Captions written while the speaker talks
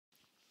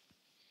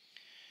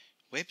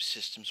Web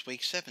Systems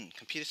Week 7,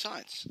 Computer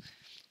Science.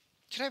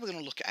 Today we're going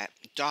to look at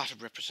data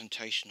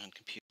representation on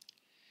computers.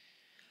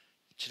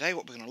 Today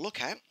what we're going to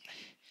look at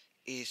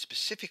is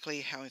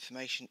specifically how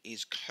information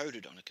is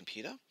coded on a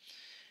computer.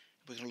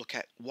 We're going to look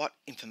at what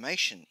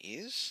information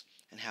is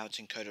and how it's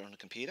encoded on a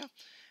computer,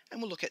 and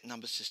we'll look at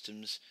number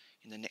systems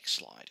in the next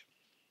slide.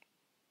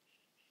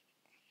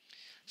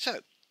 So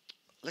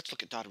let's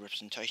look at data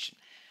representation.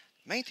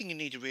 Main thing you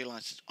need to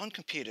realize is on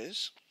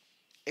computers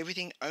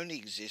everything only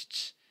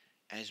exists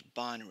as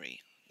binary,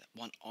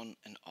 one on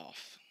and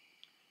off.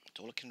 That's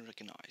all it can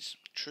recognize,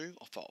 true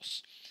or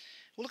false.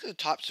 We'll look at the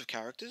types of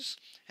characters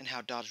and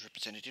how data is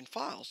represented in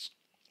files.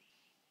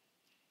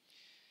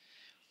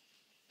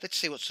 Let's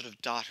see what sort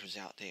of data is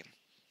out there.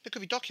 There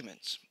could be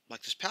documents,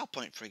 like this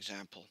PowerPoint for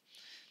example.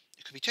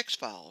 It could be text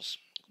files,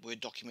 Word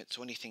documents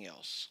or anything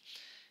else.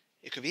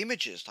 It could be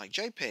images like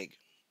JPEG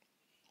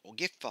or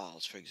GIF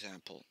files for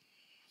example.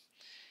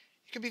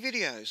 It could be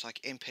videos like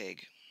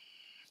MPEG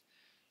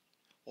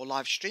or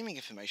live streaming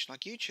information like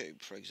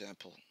YouTube for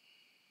example.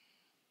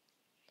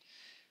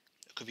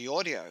 It could be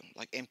audio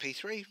like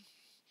MP3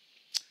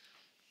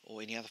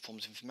 or any other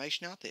forms of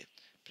information out there.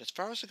 But as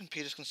far as the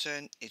computer is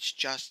concerned, it's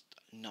just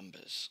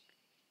numbers.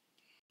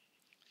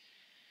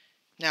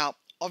 Now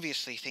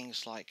obviously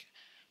things like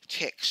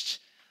text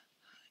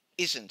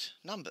isn't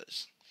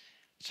numbers.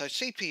 So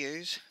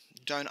CPUs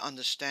don't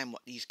understand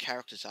what these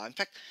characters are. In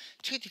fact,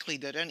 technically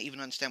they don't even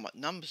understand what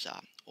numbers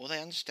are. All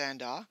they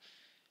understand are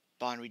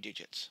binary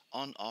digits,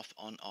 on, off,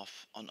 on,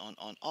 off, on,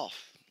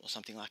 off, or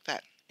something like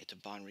that. It's a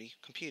binary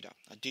computer,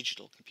 a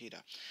digital computer.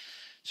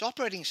 So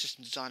operating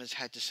system designers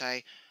had to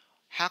say,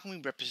 how can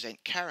we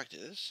represent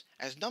characters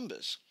as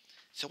numbers?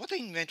 So what they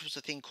invented was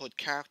a thing called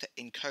character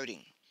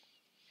encoding.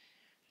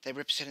 They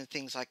represented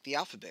things like the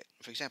alphabet.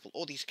 For example,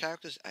 all these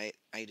characters, A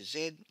to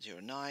Z, 0,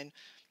 9,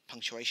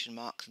 punctuation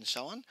marks and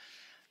so on,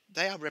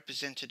 they are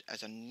represented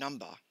as a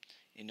number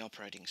in the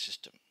operating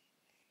system.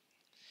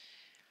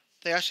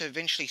 They also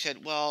eventually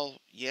said,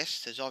 well,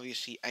 yes, there's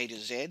obviously A to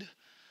Z,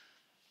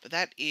 but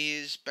that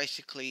is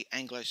basically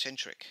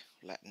Anglo-centric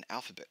Latin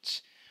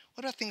alphabets.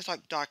 What about things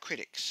like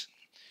diacritics?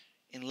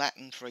 In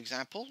Latin, for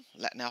example,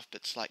 Latin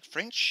alphabets like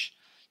French,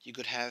 you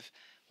could have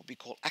what we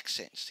call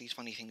accents, these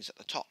funny things at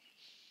the top.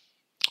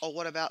 Or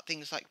what about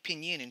things like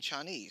pinyin in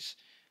Chinese?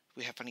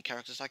 We have funny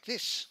characters like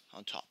this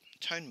on top,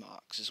 tone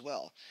marks as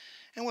well.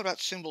 And what about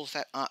symbols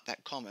that aren't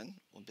that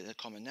common, or they're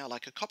common now,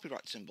 like a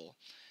copyright symbol,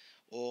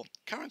 or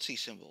currency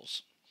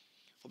symbols?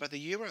 What about the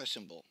euro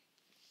symbol?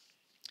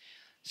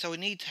 So we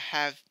need to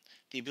have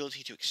the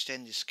ability to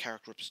extend this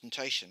character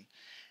representation,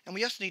 and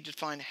we also need to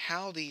find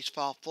how these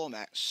file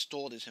formats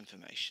store this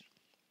information.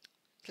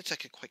 Let's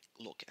take a quick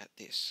look at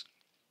this.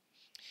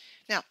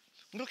 Now,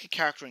 when we look at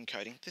character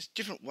encoding, there's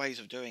different ways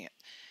of doing it.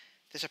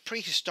 There's a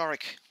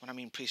prehistoric, when I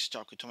mean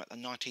prehistoric, we're talking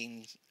about the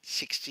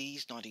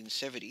 1960s,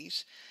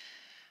 1970s,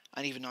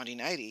 and even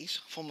 1980s,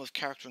 form of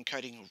character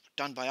encoding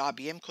done by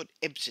IBM called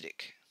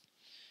EBCDIC,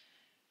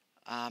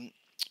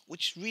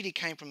 which really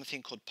came from a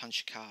thing called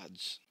punch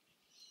cards.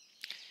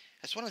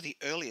 As one of the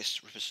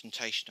earliest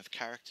representation of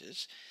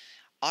characters,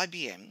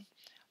 IBM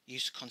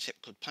used a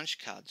concept called punch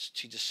cards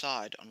to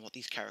decide on what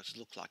these characters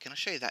look like, and I'll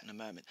show you that in a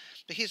moment.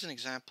 But here's an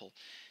example.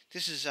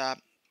 This is a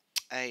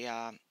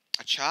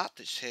chart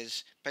that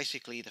says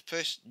basically the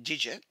first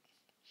digit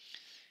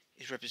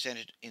is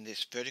represented in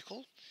this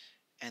vertical,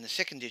 and the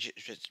second digit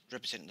is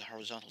represented in the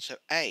horizontal. So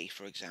A,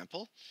 for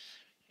example,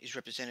 is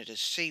represented as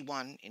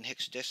C1 in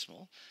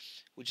hexadecimal,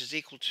 which is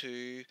equal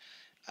to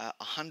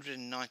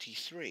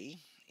 193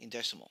 in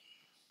decimal.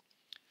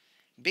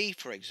 B,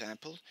 for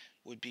example,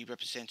 would be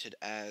represented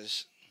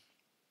as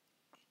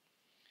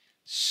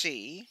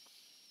C2.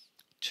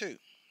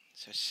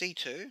 So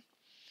C2,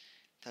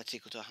 that's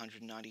equal to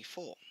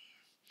 194.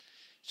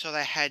 So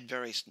they had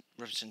various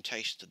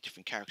representations of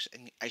different characters,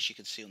 and as you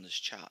can see on this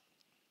chart.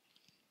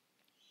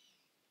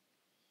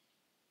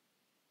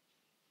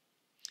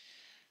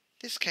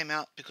 This came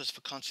out because of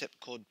a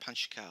concept called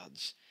punch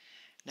cards.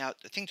 Now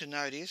the thing to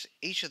note is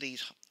each of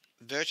these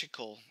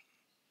vertical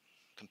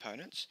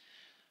components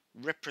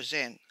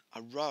represent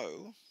a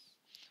row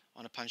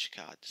on a punch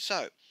card.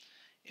 So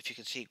if you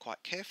can see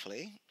quite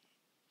carefully,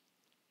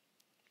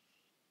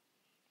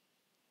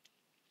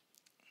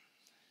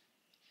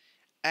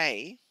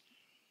 A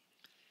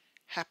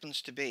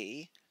happens to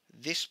be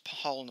this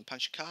hole in the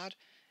punch card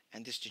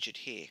and this digit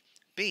here.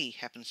 B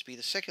happens to be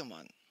the second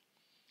one,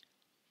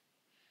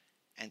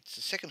 and it's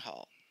the second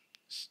hole.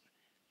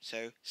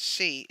 So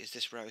C is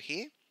this row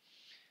here,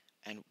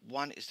 and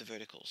 1 is the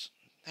verticals.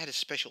 They had a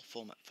special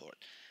format for it.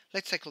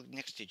 Let's take a look at the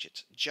next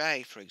digits.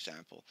 J, for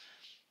example,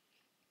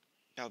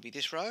 that would be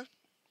this row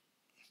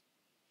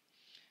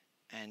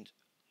and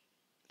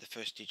the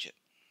first digit.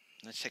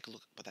 Let's take a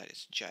look at what that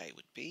is. J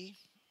would be,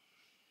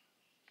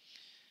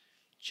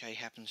 J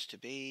happens to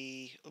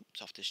be,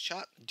 oops, off this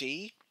chart,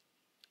 D,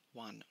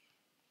 1 in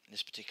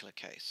this particular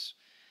case.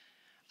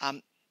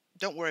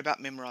 Don't worry about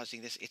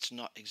memorizing this, it's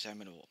not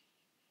examinable.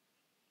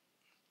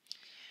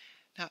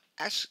 Now,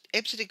 as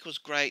EBCDIC was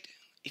great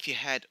if you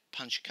had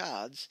punch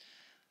cards,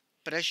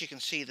 But as you can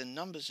see, the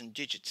numbers and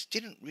digits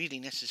didn't really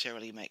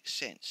necessarily make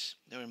sense.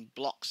 They're in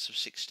blocks of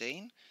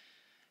 16,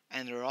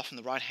 and they're off in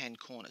the right-hand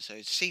corner. So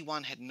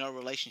C1 had no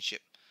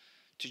relationship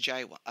to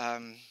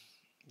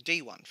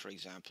D1, for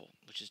example,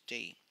 which is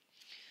D.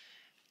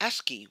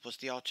 ASCII was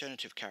the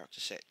alternative character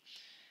set,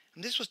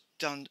 and this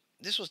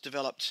was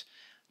developed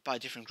by a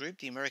different group,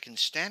 the American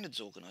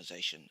Standards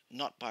Organization,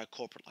 not by a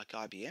corporate like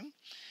IBM,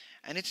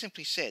 and it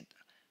simply said,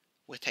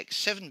 we'll take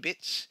 7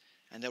 bits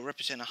and they'll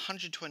represent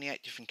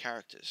 128 different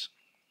characters.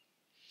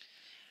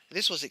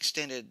 This was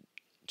extended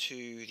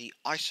to the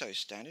ISO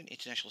standard,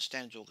 International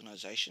Standards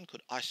Organization,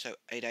 called ISO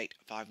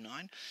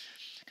 8859,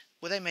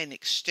 where they made an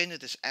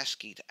extended this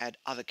ASCII to add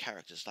other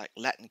characters like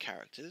Latin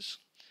characters,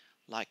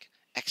 like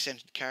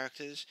accented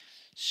characters,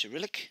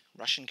 Cyrillic,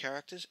 Russian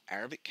characters,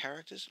 Arabic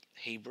characters,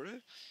 Hebrew,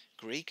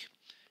 Greek,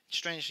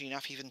 strangely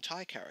enough even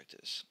Thai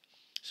characters.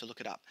 So look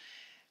it up.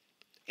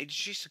 It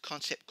introduced a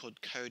concept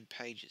called code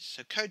pages.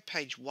 So code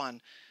page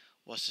 1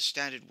 was the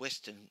standard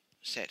Western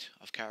set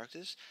of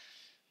characters.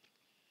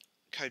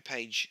 Code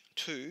page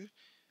 2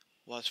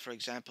 was, for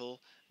example,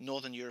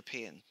 Northern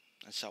European,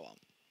 and so on.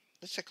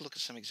 Let's take a look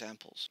at some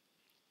examples.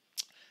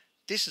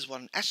 This is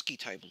what an ASCII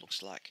table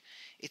looks like.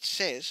 It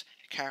says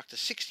character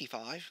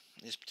 65,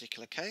 in this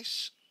particular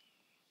case,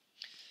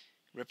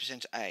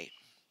 represents A.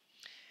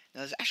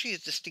 Now there's actually a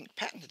distinct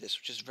pattern to this,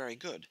 which is very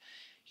good.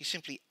 You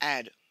simply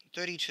add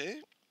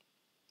 32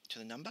 to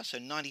the number, so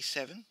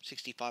 97,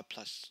 65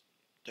 plus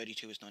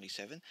 32 is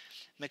 97,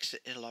 makes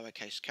it a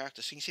lowercase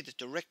character. So you can see the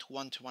direct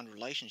one-to-one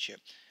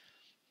relationship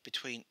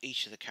between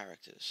each of the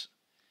characters,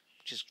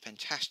 which is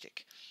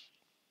fantastic.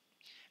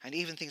 And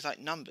even things like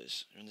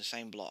numbers are in the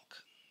same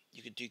block.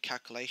 You could do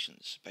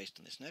calculations based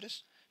on this.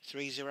 Notice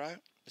 30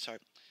 to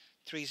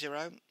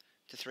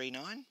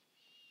 39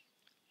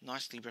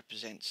 nicely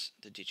represents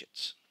the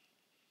digits.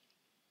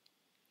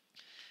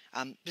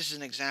 This is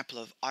an example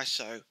of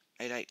ISO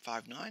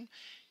 8859.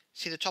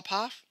 See the top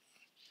half?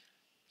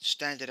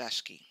 Standard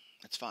ASCII.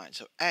 That's fine.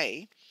 So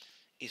A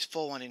is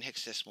 41 in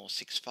hexadecimal,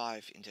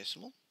 65 in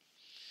decimal.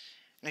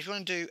 And if you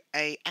want to do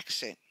A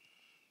accent,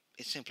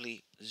 it's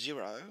simply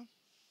 0.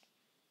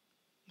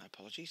 My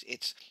apologies.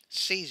 It's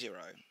C0.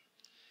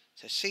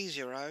 So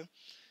C0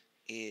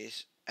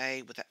 is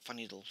A with that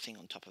funny little thing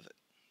on top of it.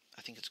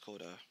 I think it's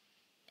called a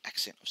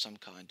accent of some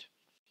kind.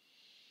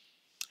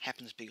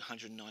 Happens to be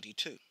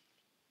 192.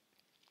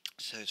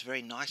 So it's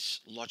very nice,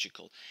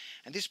 logical.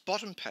 And this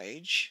bottom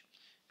page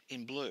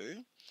in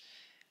blue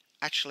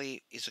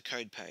actually is a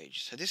code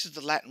page. So this is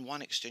the Latin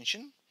 1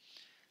 extension.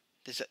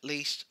 There's at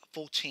least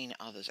 14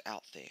 others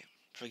out there.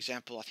 For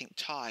example, I think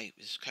Thai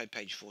is code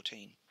page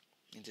 14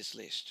 in this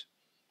list.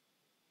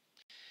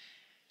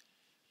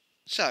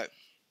 So,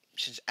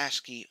 since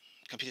ASCII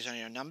computers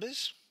only know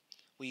numbers,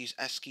 we use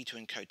ASCII to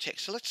encode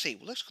text. So let's see.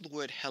 Well, let's look at the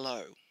word hello.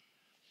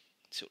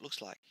 Let's see what it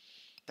looks like.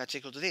 That's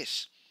equal to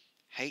this.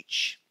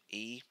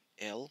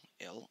 HELLO,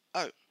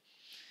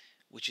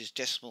 which is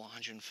decimal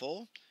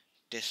 104,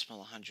 decimal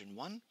 101,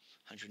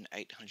 108,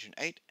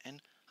 108,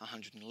 and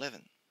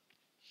 111.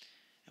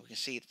 And we can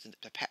see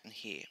the pattern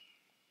here.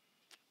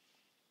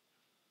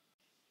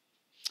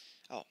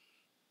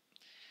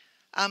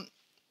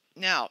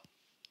 Now,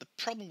 the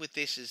problem with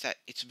this is that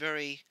it's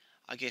very,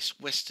 I guess,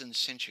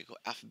 Western-centric or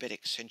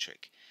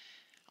alphabetic-centric.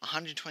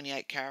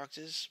 128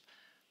 characters,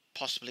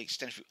 possibly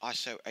extended through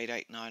ISO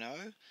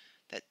 8890,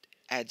 that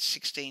adds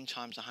 16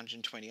 times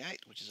 128,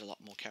 which is a lot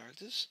more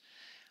characters.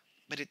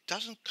 But it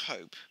doesn't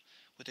cope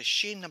with the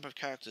sheer number of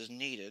characters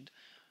needed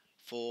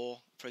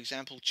for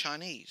example,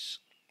 Chinese.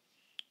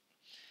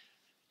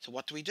 So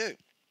what do?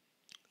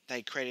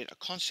 They created a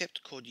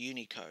concept called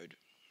Unicode,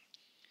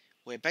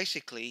 where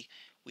basically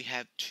we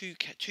have two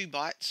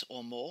bytes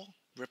or more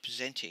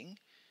representing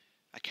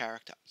a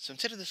character. So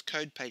instead of this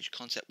code page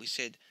concept, we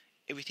said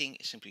everything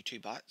is simply 2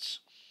 bytes.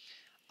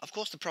 Of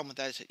course, the problem with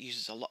that is it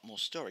uses a lot more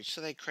storage, so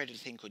they created a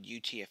thing called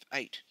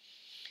UTF-8,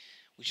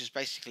 which is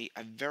basically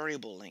a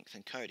variable length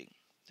encoding.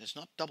 It's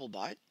not double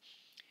byte,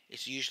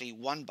 it's usually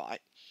 1 byte,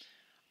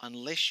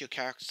 unless your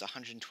character is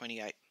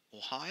 128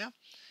 or higher,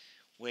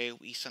 where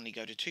we suddenly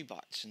go to 2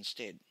 bytes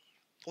instead,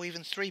 or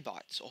even 3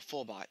 bytes or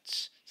 4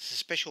 bytes. It's a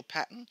special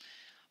pattern.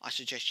 I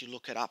suggest you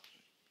look it up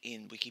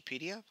in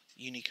Wikipedia,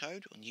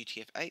 Unicode on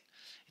UTF-8. It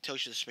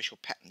tells you the special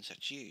patterns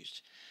that's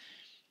used.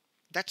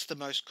 That's the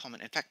most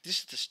common. In fact, this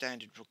is the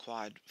standard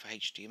required for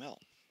HTML.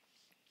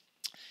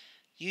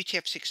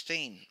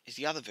 UTF-16 is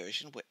the other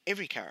version where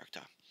every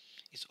character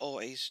is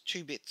always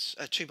 2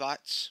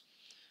 bytes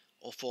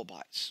or 4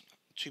 bytes.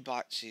 2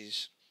 bytes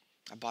is,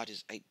 a byte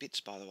is 8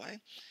 bits by the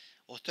way,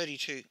 or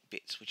 32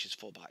 bits, which is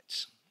 4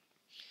 bytes.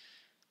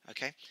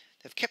 Okay,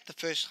 they've kept the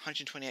first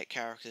 128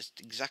 characters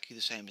exactly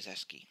the same as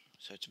ASCII,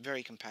 so it's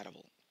very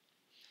compatible.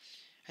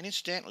 And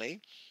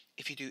incidentally,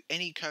 if you do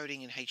any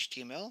coding in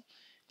HTML,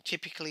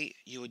 typically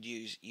you would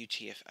use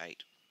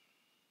UTF-8,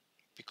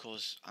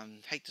 because I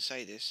hate to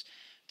say this,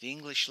 the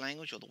English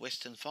language or the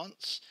Western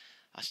fonts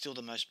are still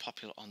the most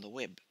popular on the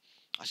web.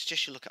 I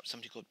suggest you look up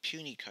something called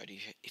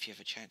Punycode if you have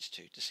a chance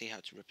to see how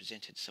it's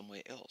represented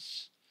somewhere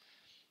else.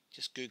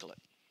 Just Google it.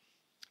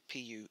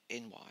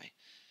 P-U-N-Y,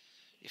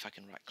 if I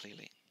can write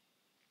clearly.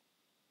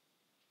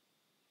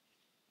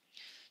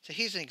 So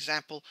here's an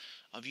example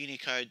of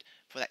Unicode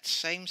for that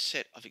same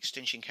set of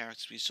extension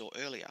characters we saw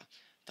earlier,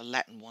 the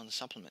Latin 1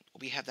 supplement.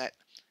 We have that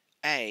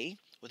A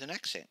with an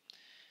accent.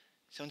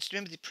 So instead,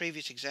 remember the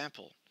previous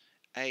example,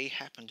 A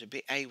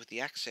with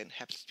the accent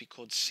happens to be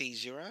called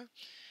C0.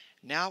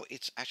 Now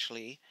it's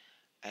actually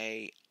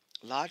a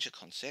larger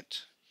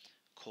concept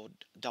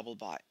called double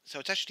byte. So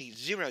it's actually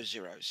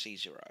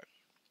 00C0.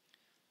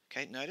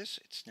 Okay, notice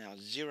it's now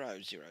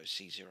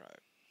 00C0.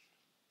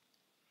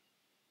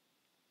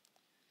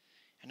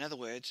 In other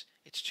words,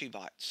 it's 2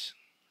 bytes,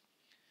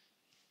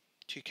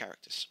 2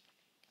 characters.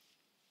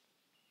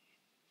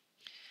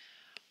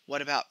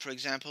 What about, for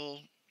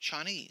example,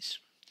 Chinese?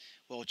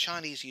 Well,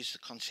 Chinese uses a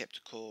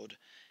concept called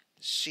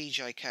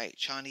CJK,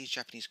 Chinese,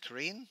 Japanese,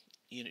 Korean,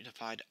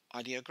 Unified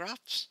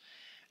Ideographs,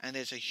 and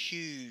there's a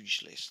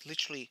huge list,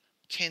 literally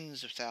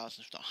tens of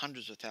thousands, if not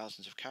hundreds of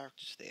thousands of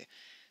characters there,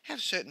 have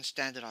certain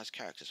standardized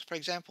characters. For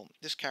example,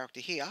 this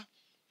character here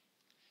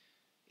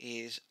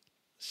is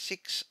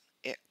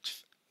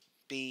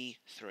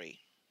 6XB3,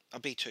 or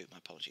B2, my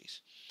apologies.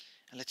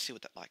 And let's see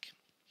what that's like.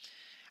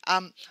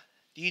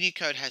 The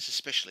Unicode has a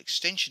special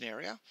extension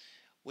area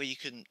where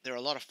there are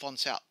a lot of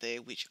fonts out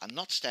there which are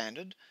not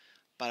standard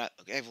but are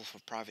available for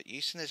private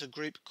use, and there's a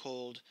group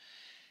called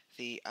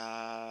the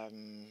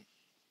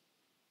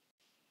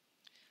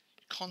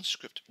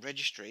Conscript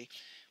Registry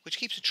which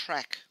keeps a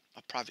track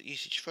of private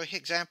usage. For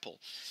example,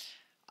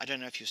 I don't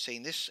know if you've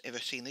ever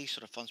seen these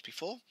sort of fonts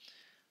before.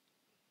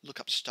 Look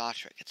up Star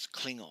Trek, it's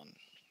Klingon.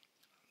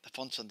 The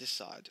fonts on this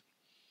side,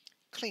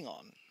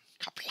 Klingon,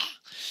 Kapla.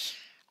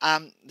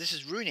 This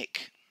is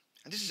Runic,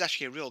 and this is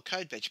actually a real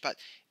code badge, but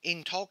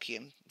in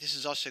Tolkien, this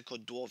is also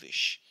called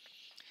Dwarvish.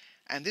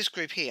 And this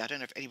group here, I don't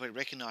know if anybody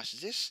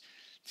recognizes this.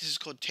 This is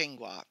called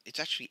Tengwar. It's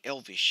actually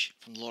Elvish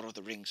from Lord of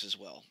the Rings as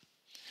well.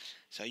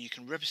 So you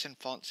can represent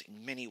fonts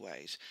in many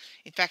ways.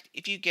 In fact,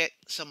 if you get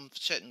some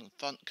certain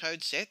font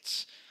code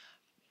sets,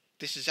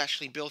 this is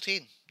actually built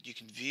in. You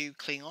can view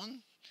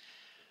Klingon,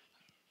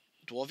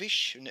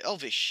 Dwarvish, and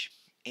Elvish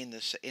in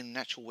the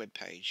actual web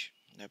page.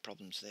 No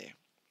problems there.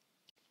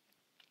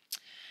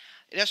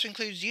 It also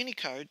includes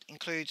Unicode,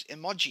 includes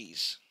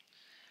emojis.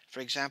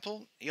 For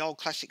example, the old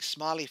classic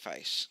smiley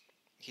face.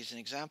 Here's an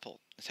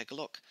example. Let's take a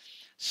look.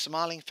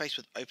 Smiling face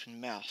with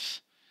open mouth.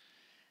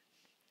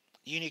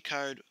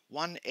 Unicode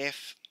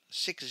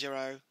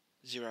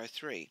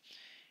 1F6003.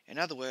 In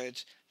other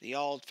words, the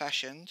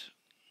old-fashioned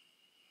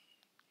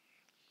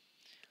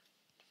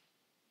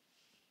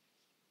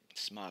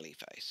smiley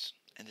face.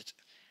 And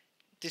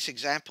this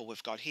example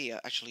we've got here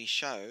actually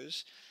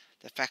shows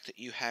the fact that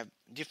you have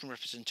different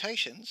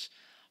representations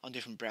on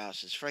different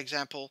browsers. For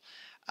example,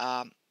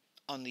 on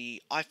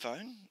the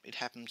iPhone, it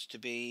happens to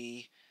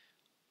be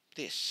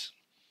this.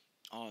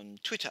 On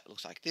Twitter, it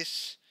looks like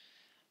this.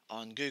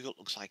 On Google, it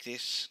looks like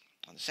this.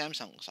 On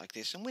Samsung, it looks like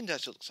this. And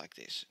Windows, it looks like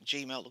this.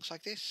 Gmail looks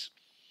like this.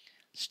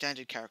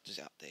 Standard characters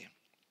out there.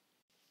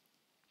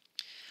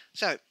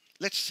 So,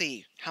 let's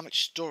see how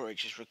much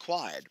storage is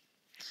required.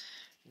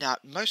 Now,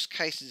 in most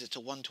cases, it's a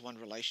one-to-one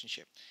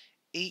relationship.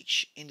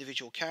 Each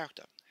individual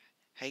character,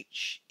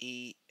 H-E-L-L-O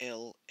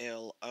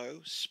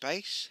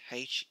space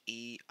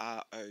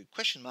H-E-R-O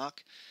question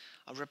mark,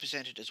 are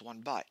represented as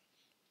 1 byte.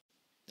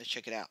 Let's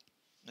check it out.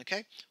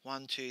 Okay,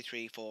 1, 2,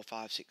 3, 4,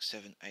 5, 6,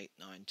 7, 8,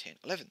 9, 10,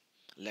 11.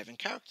 11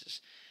 characters,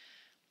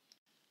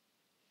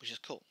 which is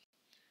cool.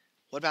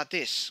 What about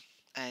this?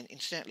 And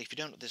incidentally, if you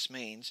don't know what this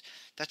means,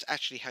 that's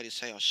actually how you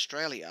say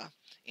Australia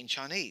in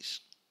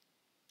Chinese.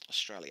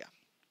 Australia.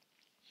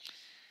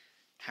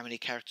 How many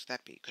characters would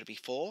that be? Could it be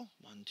 4?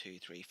 1, 2,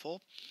 3,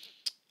 4?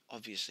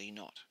 Obviously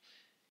not.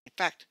 In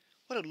fact,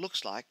 what it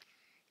looks like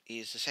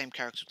is the same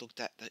character we looked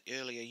at the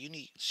earlier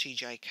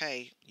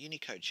CJK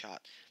Unicode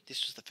chart.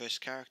 This was the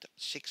first character,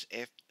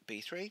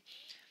 6FB3.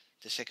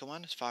 The second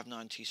one is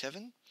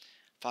 5927,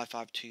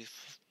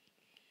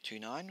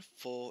 55229,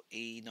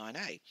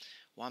 4E9A.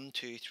 1,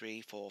 2,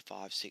 3, 4,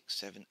 5, 6,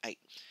 7, 8.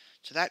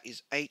 So that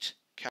is 8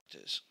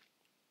 characters,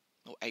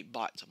 or 8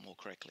 bytes more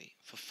correctly,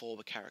 for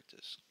 4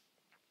 characters.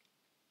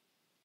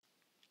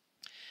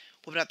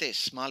 What about this?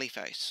 Smiley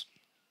face.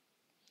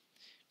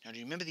 Now do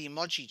you remember the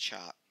emoji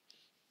chart?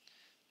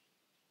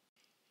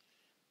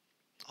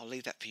 I'll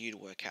leave that for you to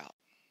work out.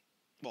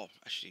 Well,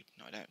 actually,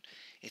 no I don't.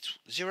 It's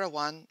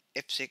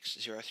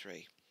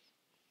 01F603.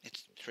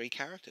 It's 3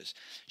 characters.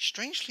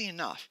 Strangely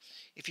enough,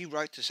 if you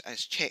wrote this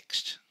as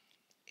text,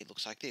 it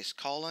looks like this.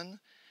 Colon,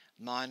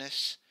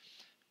 minus,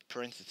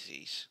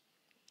 parentheses.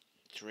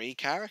 3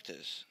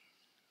 characters.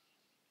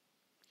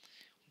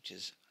 Which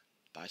is,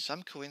 by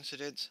some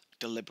coincidence,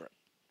 deliberate.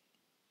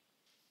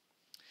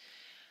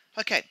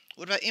 Okay,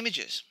 what about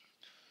images?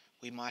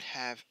 We might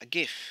have a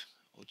GIF,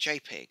 or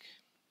JPEG,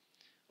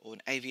 or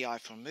an AVI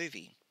from a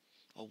movie,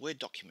 or Word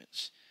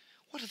documents.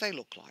 What do they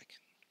look like?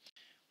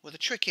 Well, the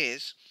trick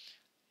is,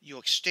 your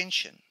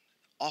extension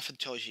often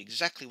tells you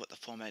exactly what the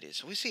format is.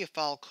 So we see a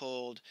file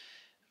called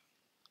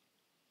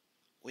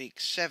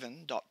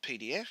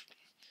week7.pdf,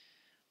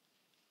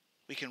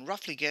 we can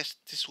roughly guess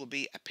this will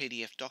be a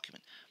PDF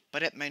document,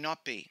 but it may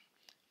not be.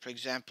 For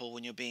example,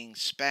 when you're being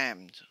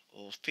spammed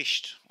or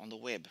phished on the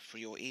web for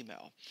your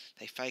email,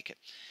 they fake it.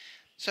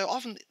 So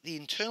often the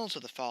internals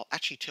of the file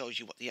actually tells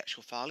you what the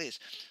actual file is.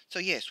 So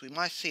yes, we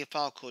might see a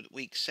file called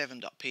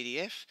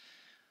week7.pdf,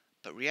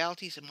 but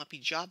reality is it might be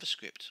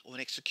JavaScript or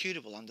an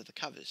executable under the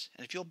covers.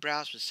 And if your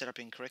browser was set up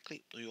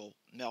incorrectly, or your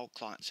mail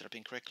client set up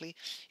incorrectly,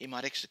 it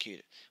might execute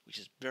it, which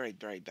is very,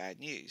 very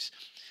bad news.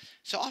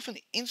 So often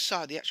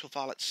inside the actual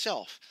file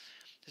itself,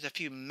 there's a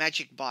few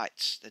magic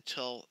bytes that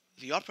tell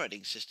the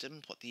operating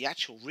system what the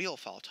actual real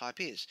file type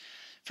is.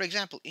 For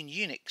example, in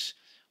Unix,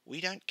 we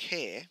don't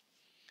care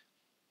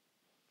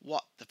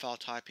what the file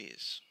type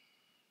is.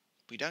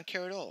 We don't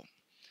care at all.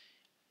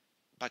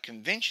 By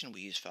convention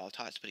we use file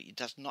types, but it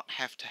does not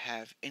have to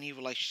have any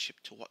relationship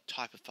to what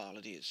type of file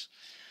it is.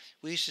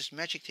 We use this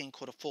magic thing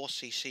called a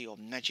 4cc or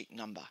magic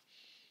number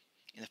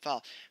in the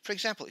file. For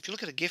example, if you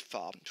look at a GIF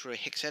file through a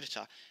hex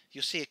editor,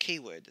 you'll see a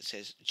keyword that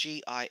says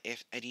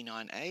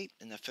GIF89A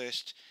in the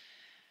first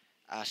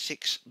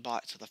 6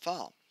 bytes of the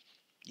file.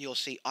 You'll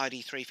see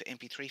ID3 for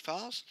MP3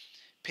 files.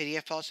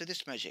 PDF files are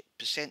this magic,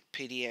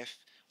 %PDF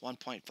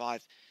 1.5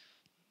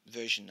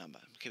 version number.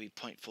 It could be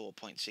 0.4,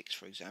 0.6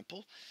 for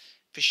example.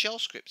 For shell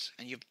scripts,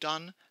 and you've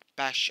done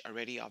bash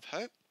already, I've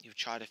hoped. You've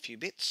tried a few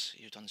bits,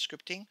 you've done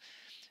scripting.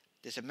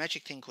 There's a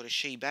magic thing called a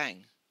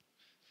shebang.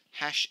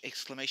 Hash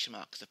exclamation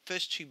mark. The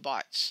first 2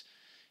 bytes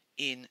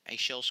in a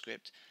shell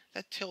script,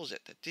 that tells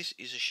it that this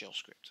is a shell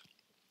script.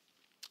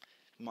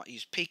 You might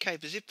use PK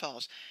for zip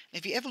files. And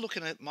if you ever look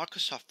in a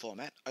Microsoft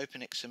format,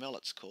 OpenXML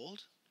it's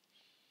called,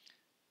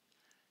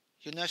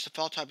 you'll notice the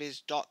file type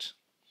is dot,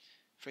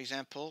 for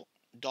example,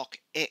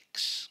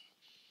 docx.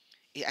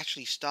 It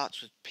actually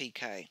starts with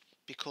PK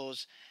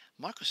because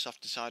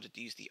Microsoft decided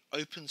to use the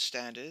open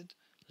standard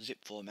zip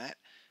format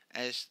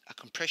as a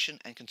compression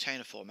and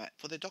container format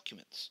for their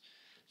documents.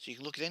 So you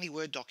can look at any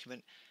Word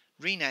document,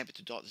 rename it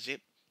to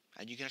 .zip,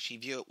 and you can actually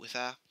view it with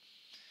a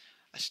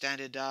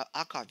standard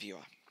archive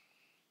viewer.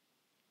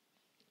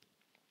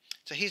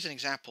 So here's an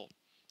example.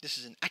 This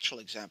is an actual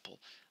example.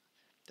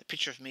 The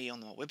picture of me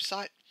on my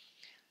website.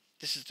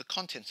 This is the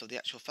contents of the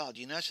actual file.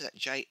 Do you notice that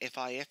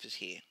JFIF is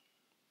here?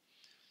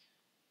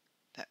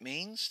 That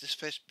means, this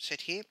first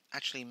set here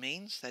actually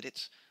means that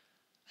it's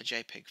a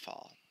JPEG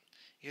file.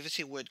 If you ever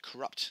see a word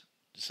corrupt,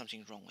 there's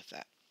something wrong with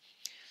that.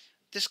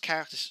 This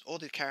characters, all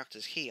the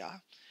characters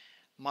here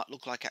might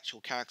look like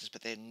actual characters,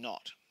 but they're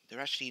not. They're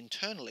actually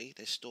internally,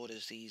 they're stored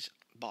as these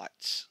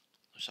bytes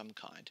of some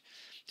kind.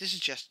 This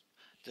is just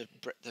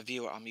the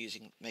viewer I'm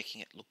using,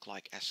 making it look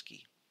like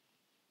ASCII.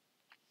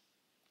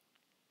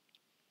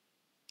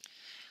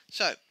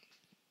 So,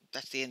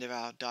 that's the end of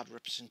our data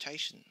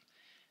representation.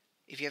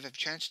 If you ever have a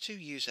chance to,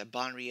 use a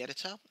binary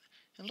editor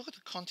and look at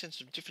the contents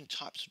of different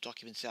types of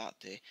documents out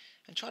there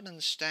and try to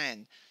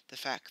understand the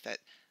fact that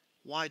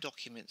why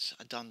documents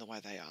are done the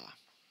way they are.